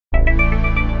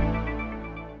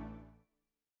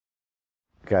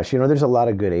Gosh, there's a lot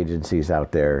of good agencies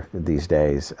out there these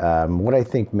days. What I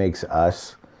think makes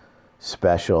us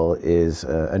special is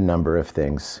a number of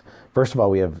things. First of all,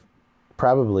 we have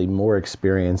probably more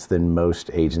experience than most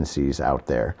agencies out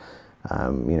there.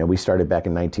 We started back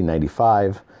in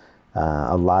 1995.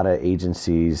 A lot of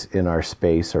agencies in our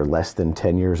space are less than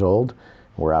 10 years old.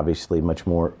 We're obviously much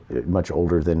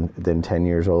older than 10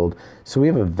 years old. So we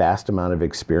have a vast amount of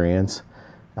experience.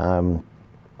 I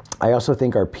also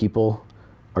think our people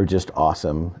are just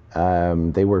awesome.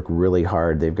 They work really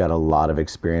hard. They've got a lot of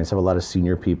experience. I have a lot of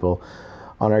senior people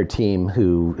on our team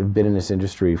who have been in this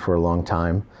industry for a long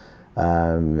time.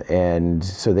 And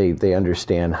so they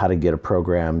understand how to get a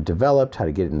program developed, how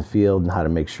to get it in the field, and how to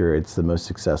make sure it's the most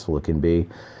successful it can be.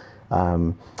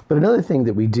 But another thing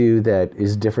that we do that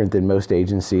is different than most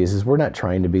agencies is we're not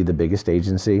trying to be the biggest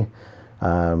agency.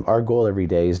 Our goal every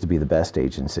day is to be the best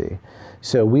agency.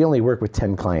 So we only work with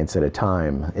 10 clients at a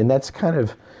time, and that's kind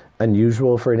of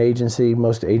unusual for an agency.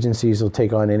 Most agencies will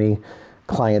take on any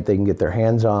client they can get their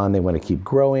hands on. They want to keep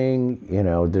growing.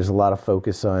 There's a lot of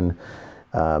focus on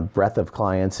breadth of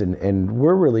clients, and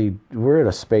we're at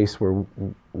a space where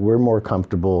we're more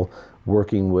comfortable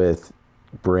working with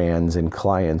brands and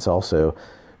clients also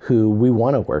who we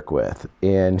want to work with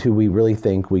and who we really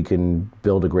think we can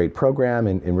build a great program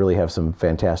and really have some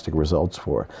fantastic results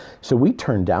for. So we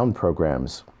turn down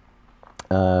programs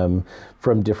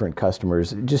from different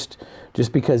customers just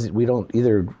because we don't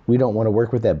want to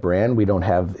work with that brand, we don't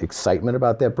have excitement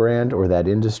about that brand or that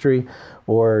industry,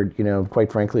 or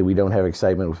quite frankly, we don't have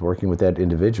excitement with working with that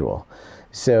individual.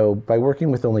 So by working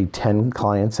with only 10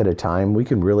 clients at a time, we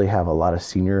can really have a lot of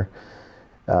senior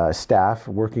staff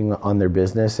working on their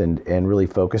business and really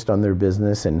focused on their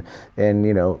business. And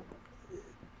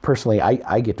personally,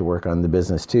 I get to work on the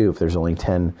business too if there's only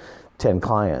 10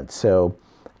 clients. So,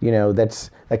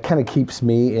 that kind of keeps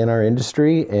me in our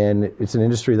industry, and it's an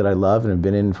industry that I love and have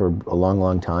been in for a long,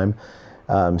 long time.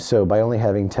 So by only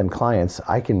having 10 clients,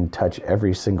 I can touch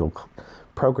every single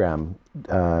program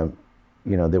that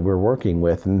we're working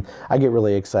with. And I get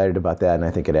really excited about that, and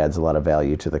I think it adds a lot of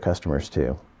value to the customers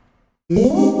too.